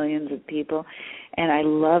millions and millions of people, and I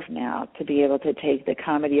love now to be able to take the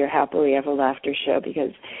Comedy or Happily Ever Laughter show,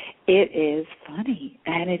 because it is funny,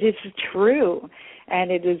 and it is true,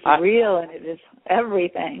 and it is real, and it is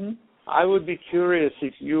everything. I would be curious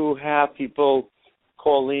if you have people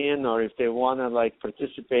call in, or if they want to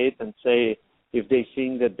participate and say if they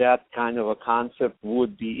think that kind of a concept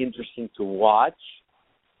would be interesting to watch.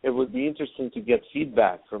 It would be interesting to get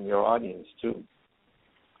feedback from your audience too.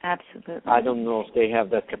 Absolutely. I don't know if they have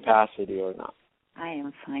that capacity or not. I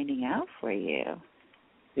am finding out for you.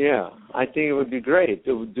 Yeah, I think it would be great.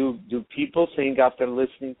 Do people think after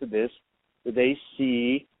listening to this, do they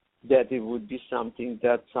see that it would be something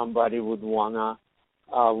that somebody would want to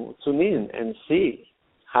tune in and see?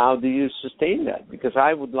 How do you sustain that? Because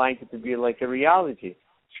I would like it to be like a reality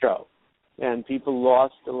show, and people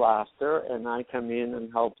lost the laughter, and I come in and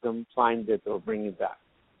help them find it or bring it back.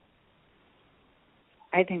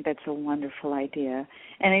 I think that's a wonderful idea.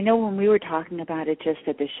 And I know when we were talking about it just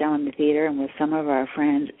at the show in the theater and with some of our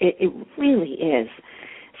friends, it really is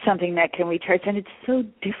something that can reach hearts, and it's so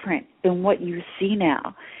different than what you see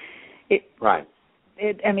now. Right.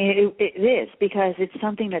 It is, because it's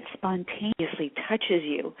something that spontaneously touches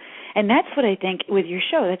you. And that's what I think with your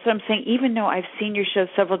show. That's what I'm saying. Even though I've seen your show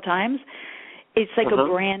several times, it's like a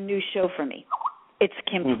brand new show for me. It's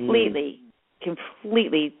completely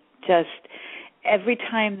just, every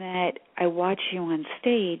time that I watch you on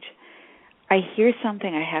stage, I hear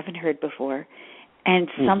something I haven't heard before, and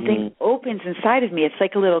something opens inside of me. It's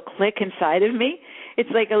like a little click inside of me. It's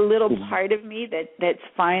like a little part of me that's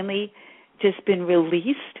finally just been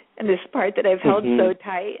released, and this part that I've held so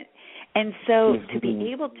tight. And so to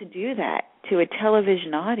be able to do that to a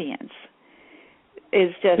television audience is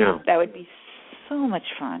just, that would be so much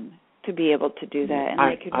fun to be able to do that. And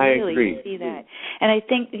I could really agree. see that. And I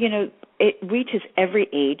think, it reaches every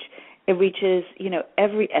age. It reaches,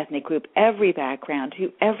 every ethnic group, every background,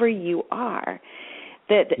 whoever you are,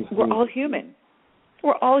 that we're all human.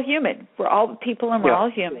 We're all human. We're all people, and we're all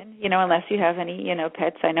human, unless you have any,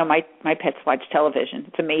 pets. I know my pets watch television.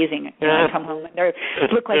 It's amazing. I come home and they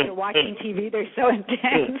look like they're watching TV. They're so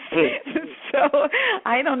intense. So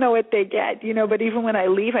I don't know what they get, but even when I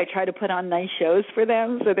leave, I try to put on nice shows for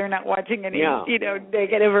them so they're not watching any,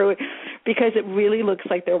 negative, because it really looks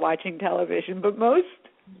like they're watching television. But most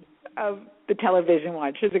of the television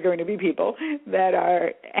watchers are going to be people that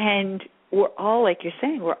are, and we're all, like you're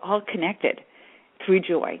saying, we're all connected through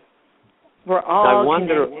joy. We're all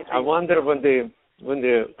connected. I wonder when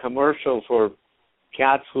the commercial for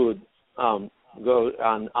cat food go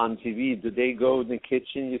on TV, do they go in the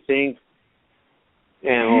kitchen, you think,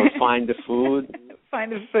 or find the food?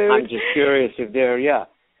 Find the food. I'm just curious if they're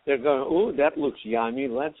going, oh, that looks yummy.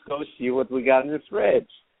 Let's go see what we got in the fridge.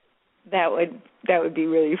 That would be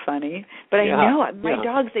really funny. But I know my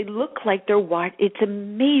dogs, they look like they're watching. It's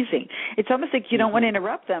amazing. It's almost like you don't want to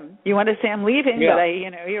interrupt them. You want to say, I'm leaving,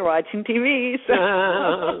 but you're watching TV.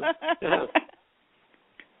 So.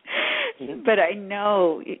 But I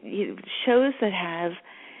know shows that have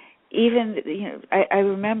even, I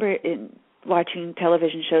remember watching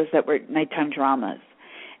television shows that were nighttime dramas,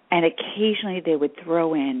 and occasionally they would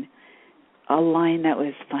throw in a line that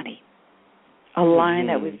was funny, a line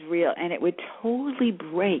that was real, and it would totally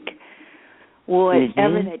break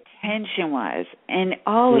whatever the tension was, and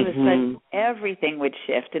all of a sudden everything would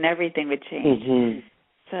shift and everything would change.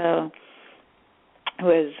 So it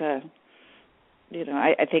was,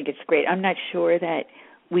 I think it's great. I'm not sure that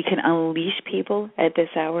we can unleash people at this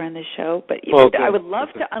hour in the show, but I would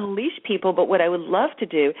love to unleash people, but what I would love to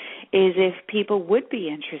do is if people would be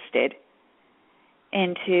interested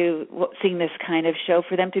into seeing this kind of show,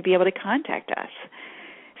 for them to be able to contact us.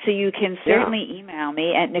 So you can certainly email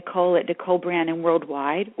me at Nicole Brannon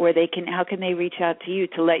Worldwide, or how can they reach out to you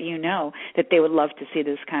to let you know that they would love to see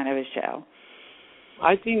this kind of a show?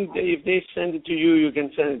 I think if they send it to you, you can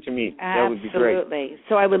send it to me. That would be great. Absolutely.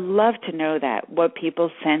 So I would love to know that, what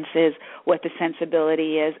people's sense is, what the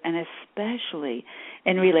sensibility is, and especially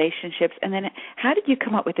in relationships. And then how did you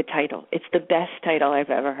come up with the title? It's the best title I've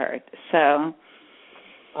ever heard. So...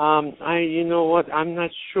 you know what? I'm not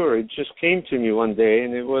sure. It just came to me one day,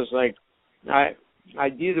 and it was like I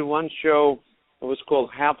did one show. It was called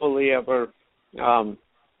Happily Ever. As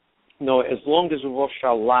Long as we both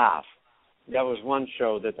shall laugh. That was one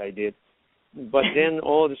show that I did. But then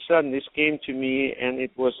all of a sudden, this came to me, and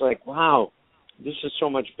it was like, wow, this is so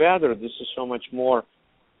much better. This is so much more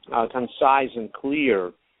concise and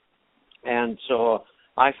clear. And so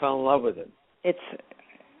I fell in love with it. It's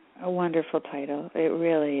a wonderful title. It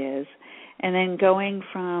really is. And then going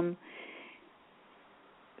from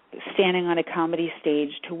standing on a comedy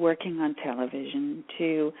stage to working on television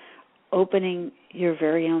to opening your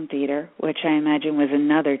very own theater, which I imagine was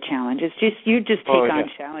another challenge. It's just, you just take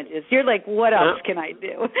on challenges. You're like, what else can I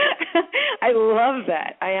do? I love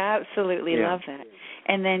that. I absolutely love that.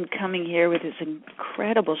 And then coming here with this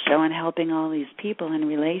incredible show and helping all these people in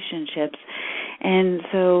relationships. And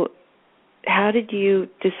so how did you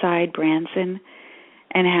decide Branson,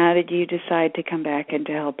 and how did you decide to come back and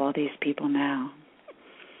to help all these people now?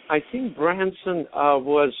 I think Branson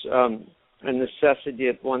was a necessity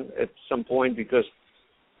at some point, because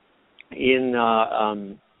in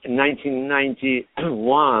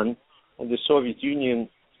 1991 the Soviet Union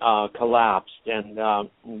collapsed, and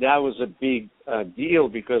that was a big deal,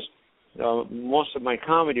 because most of my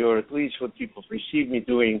comedy, or at least what people perceived me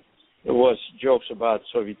doing, was jokes about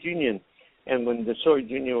Soviet Union. And when the Soviet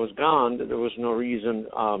Union was gone, there was no reason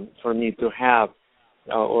for me to have,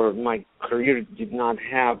 or my career did not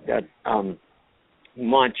have that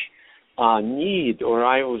much need, or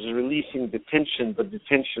I was releasing the tension, but the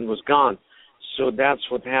tension was gone. So that's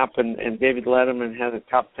what happened. And David Letterman had a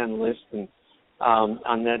top 10 list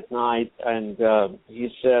on that night, and he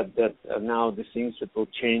said that now the things that will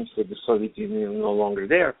change, that the Soviet Union is no longer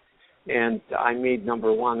there. And I made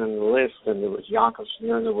number one on the list, and it was Yakov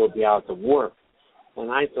Smirnoff will be out of work. And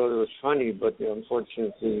I thought it was funny, but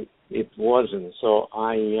unfortunately it wasn't. So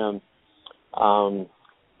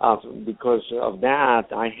because of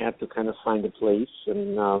that, I had to kind of find a place,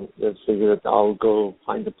 and let's figure that I'll go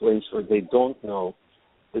find a place where they don't know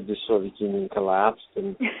that the Soviet Union collapsed,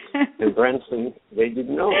 and Branson, they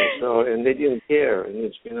didn't know, and they didn't care, and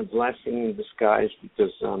it's been a blessing in disguise,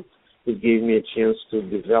 because it gave me a chance to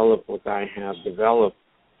develop what I have developed,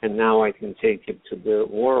 and now I can take it to the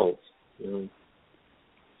world.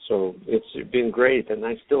 So it's been great, and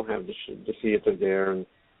I still have the theater there, and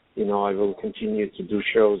I will continue to do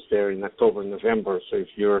shows there in October, November. So if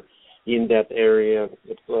you're in that area,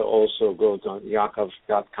 also go to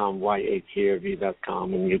yakov.com,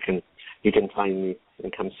 yakrv.com, and you can find me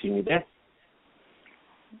and come see me there.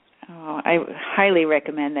 Oh, I highly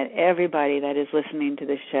recommend that everybody that is listening to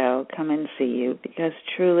the show come and see you, because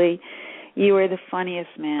truly you are the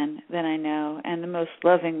funniest man that I know, and the most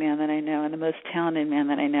loving man that I know, and the most talented man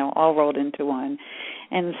that I know, all rolled into one.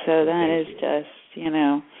 And so that is just,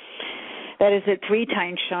 that is a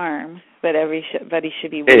 3-time charm that everybody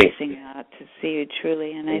should be racing out to see you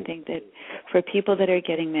truly. And I think that for people that are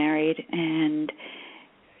getting married and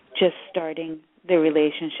just starting their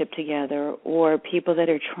relationship together, or people that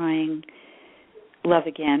are trying love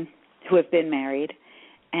again, who have been married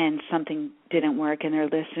and something didn't work, and they're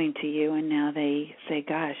listening to you, and now they say,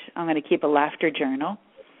 gosh, I'm going to keep a laughter journal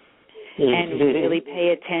and really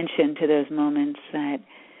pay attention to those moments that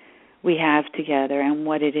we have together and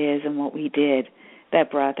what it is and what we did that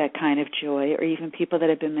brought that kind of joy. Or even people that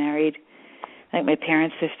have been married, like my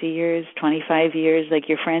parents, 50 years, 25 years, like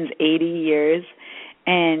your friends, 80 years,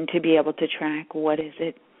 and to be able to track what is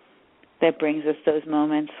it that brings us those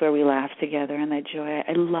moments where we laugh together and that joy.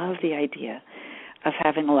 I love the idea of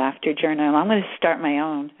having a laughter journal. I'm going to start my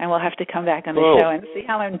own, and we'll have to come back on the show and see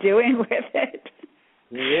how I'm doing with it.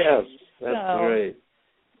 Yes, that's great.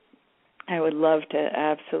 I would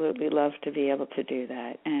absolutely love to be able to do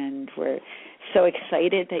that. And we're so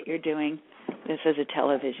excited that you're doing this as a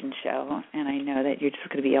television show, and I know that you're just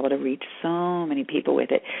going to be able to reach so many people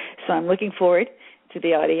with it. So I'm looking forward to the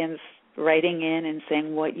audience writing in and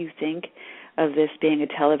saying what you think of this being a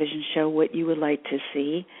television show, what you would like to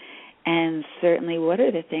see, and certainly what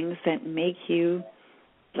are the things that make you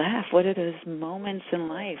laugh? What are those moments in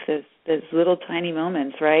life, those little tiny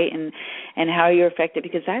moments, right? And how you're affected,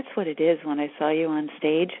 because that's what it is when I saw you on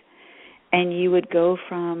stage, and you would go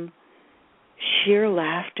from sheer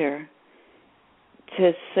laughter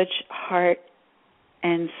to such heart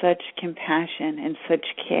and such compassion and such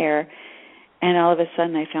care, and all of a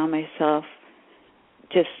sudden I found myself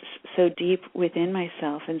just so deep within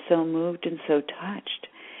myself and so moved and so touched.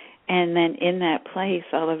 And then in that place,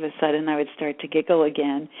 all of a sudden I would start to giggle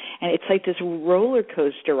again, and it's like this roller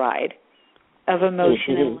coaster ride of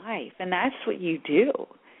emotion in life, and that's what you do.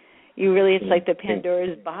 You really, it's like the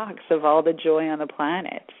Pandora's box of all the joy on the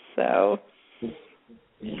planet. So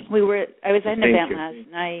I was at an event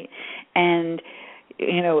last night, and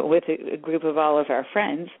with a group of all of our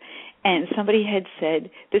friends, and somebody had said,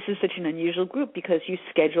 "This is such an unusual group because you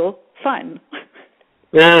schedule fun."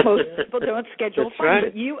 Most people don't schedule fun, right.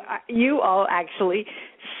 But you all actually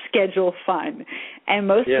schedule fun, and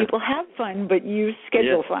most people have fun, but you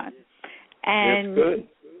schedule fun, and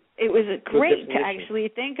it was great to actually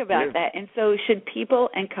think about that. And so, should people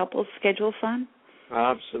and couples schedule fun?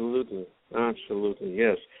 Absolutely,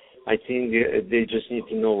 yes. I think they just need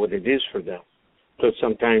to know what it is for them, because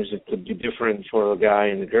sometimes it could be different for a guy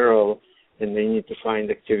and a girl, and they need to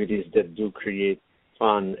find activities that do create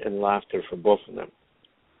fun and laughter for both of them.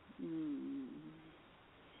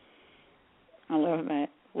 I love that.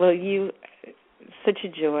 Well, such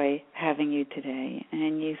a joy having you today,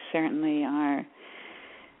 and you certainly are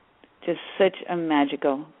just such a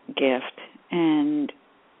magical gift. And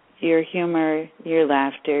your humor, your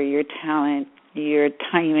laughter, your talent, your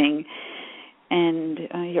timing, and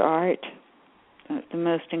your art, the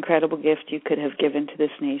most incredible gift you could have given to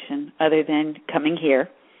this nation, other than coming here.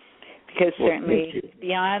 Because certainly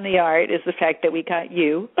beyond the art is the fact that we got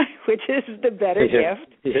you, which is the better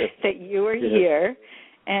gift, that you are here.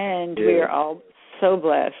 And we are all so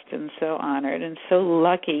blessed and so honored and so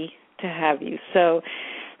lucky to have you. So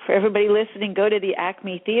for everybody listening, go to the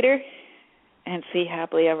Acme Theater and see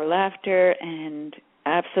Happily Ever Laughter, and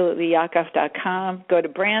absolutely Yakov.com. Go to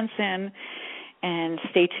Branson and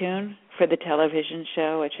stay tuned for the television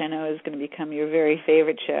show, which I know is going to become your very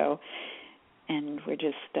favorite show. And we're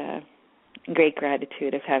just great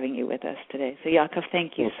gratitude of having you with us today. So, Yakov,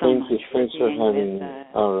 thank you so much. Thanks for having me.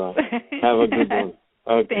 All right. Have a good one.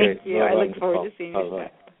 Okay. Thank you. I look forward to seeing you.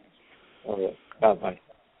 All right. Bye-bye.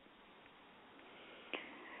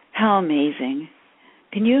 How amazing.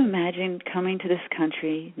 Can you imagine coming to this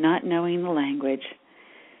country, not knowing the language,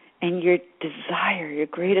 and your desire, your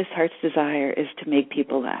greatest heart's desire, is to make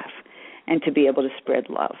people laugh and to be able to spread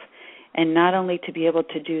love? And not only to be able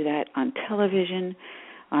to do that on television,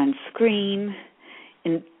 on screen,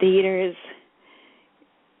 in theaters,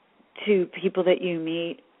 to people that you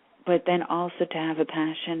meet, but then also to have a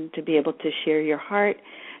passion to be able to share your heart,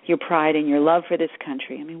 your pride, and your love for this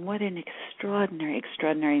country. I mean, what an extraordinary,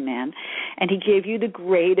 extraordinary man. And he gave you the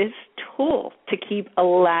greatest tool to keep a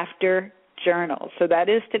laughter journal. So that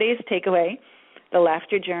is today's takeaway, the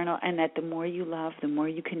laughter journal, and that the more you love, the more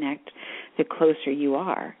you connect, the closer you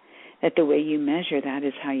are. That the way you measure that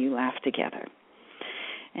is how you laugh together.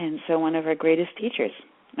 And so one of our greatest teachers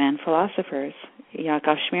and philosophers,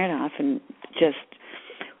 Yakov Smirnoff, and just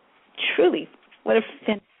truly, what a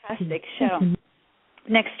fantastic show.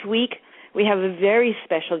 Next week, we have a very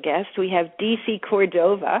special guest. We have DC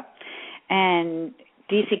Cordova, and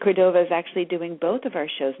DC Cordova is actually doing both of our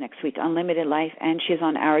shows next week, Unlimited Life, and she's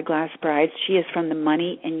on Hourglass Brides. She is from the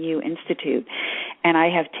Money in You Institute, and I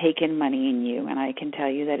have taken Money in You, and I can tell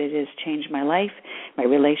you that it has changed my life, my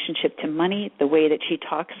relationship to money, the way that she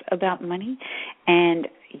talks about money, and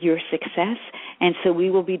your success. And so we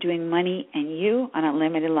will be doing Money in You on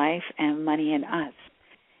Unlimited Life and Money in Us,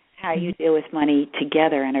 how you deal with money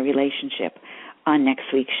together in a relationship, on next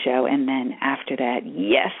week's show. And then after that,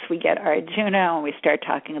 yes, we get Arjuna and we start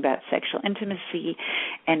talking about sexual intimacy,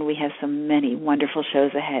 and we have so many wonderful shows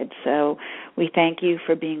ahead. So we thank you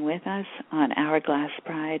for being with us on Hourglass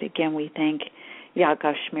Bride. Again, we thank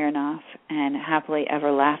Yakov Smirnoff and Happily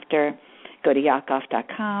Ever Laughter. Go to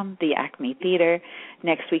Yakov.com, the Acme Theater.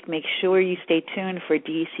 Next week, make sure you stay tuned for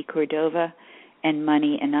DC Cordova and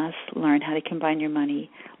Money in Us. Learn how to combine your money,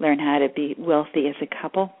 learn how to be wealthy as a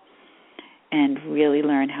couple, and really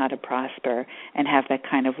learn how to prosper and have that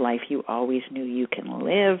kind of life you always knew you can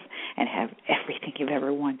live, and have everything you've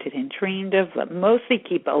ever wanted and dreamed of, but mostly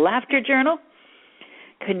keep a laughter journal,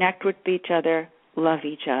 connect with each other, love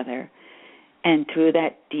each other. And through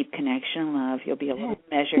that deep connection and love, you'll be able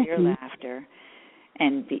to measure your laughter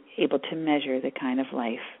and be able to measure the kind of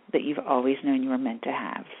life that you've always known you were meant to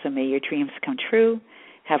have. So may your dreams come true.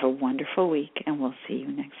 Have a wonderful week, and we'll see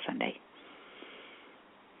you next Sunday.